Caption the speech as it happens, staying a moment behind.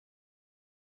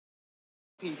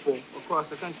people across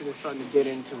the country that's starting to get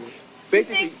into it.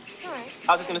 Basically,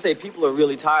 I was just going to say, people are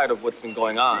really tired of what's been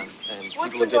going on. And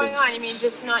what's been going on? You mean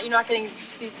just not, you're not getting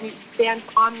these bands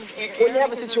on the air? Well, you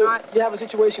have a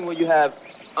situation where you have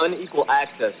unequal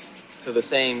access to the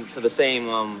same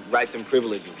rights and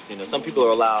privileges. You know, some people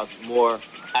are allowed more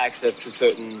access to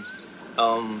certain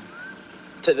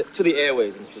to the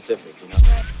airways in specific. You know.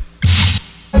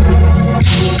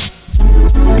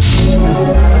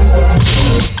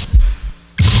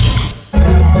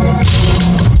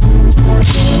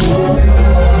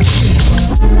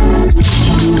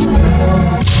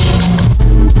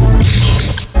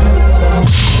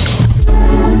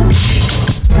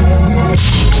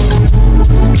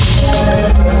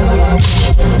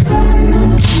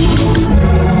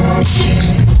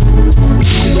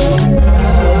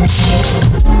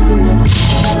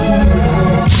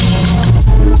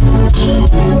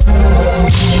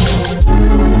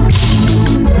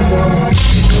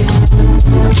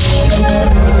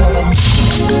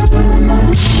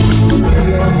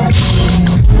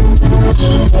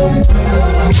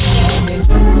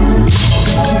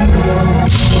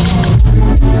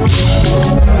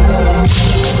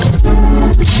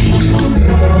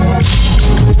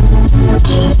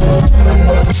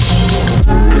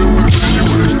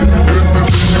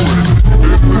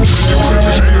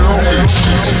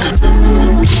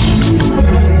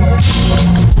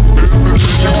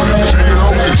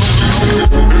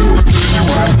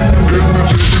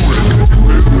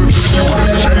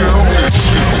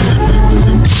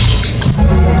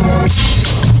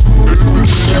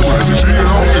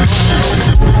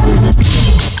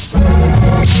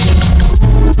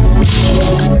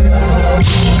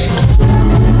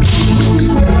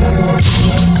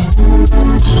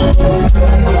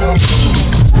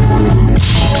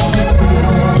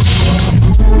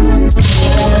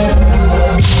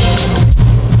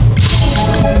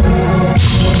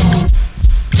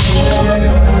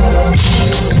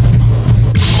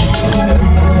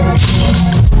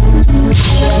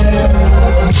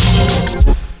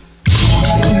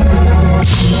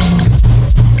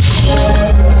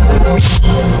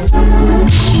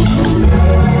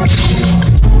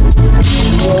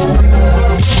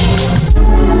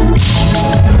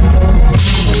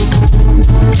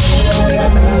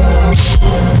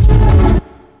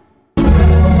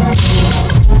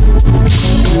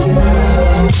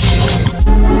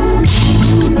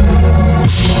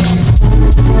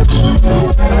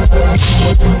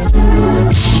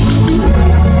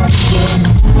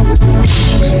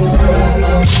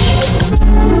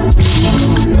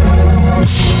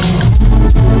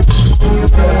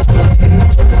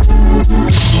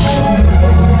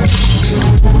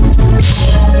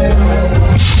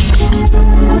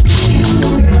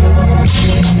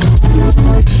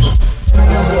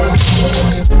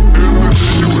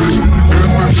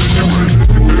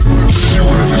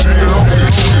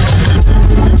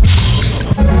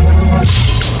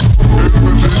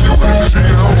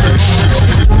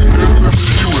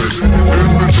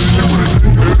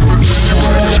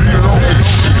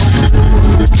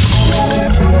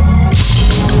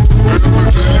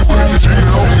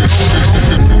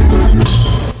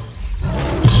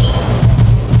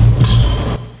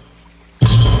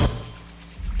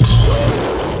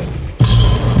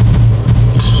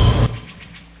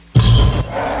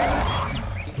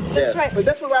 That's right. But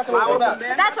that's what rock and roll is about.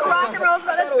 That's what rock and roll is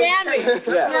about. That's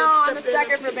Bambi. Yeah. No, I'm a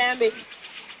sucker for Bambi.